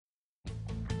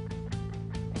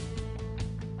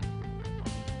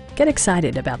Get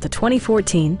excited about the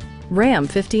 2014 Ram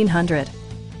 1500.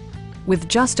 With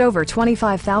just over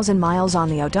 25,000 miles on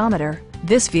the odometer,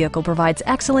 this vehicle provides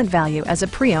excellent value as a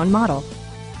pre-owned model.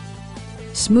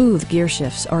 Smooth gear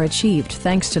shifts are achieved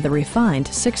thanks to the refined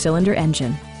 6-cylinder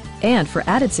engine. And for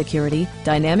added security,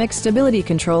 dynamic stability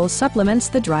control supplements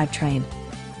the drivetrain.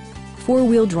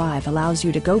 4-wheel drive allows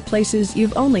you to go places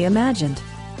you've only imagined.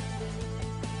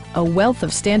 A wealth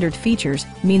of standard features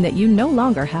mean that you no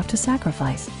longer have to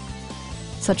sacrifice,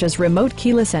 such as remote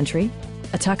keyless entry,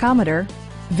 a tachometer,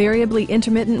 variably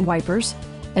intermittent wipers,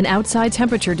 an outside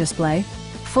temperature display,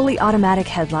 fully automatic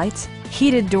headlights,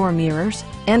 heated door mirrors,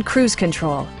 and cruise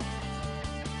control.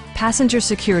 Passenger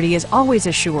security is always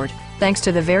assured thanks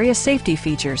to the various safety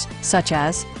features such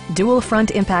as dual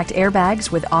front impact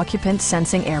airbags with occupant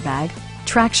sensing airbag,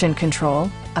 traction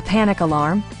control, a panic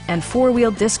alarm, and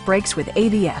 4-wheel disc brakes with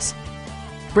ABS.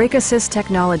 Brake Assist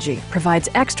technology provides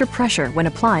extra pressure when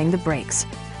applying the brakes.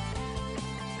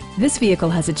 This vehicle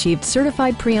has achieved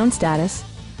certified pre-owned status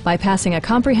by passing a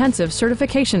comprehensive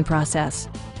certification process.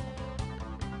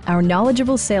 Our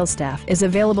knowledgeable sales staff is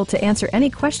available to answer any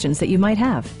questions that you might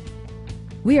have.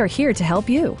 We are here to help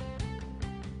you.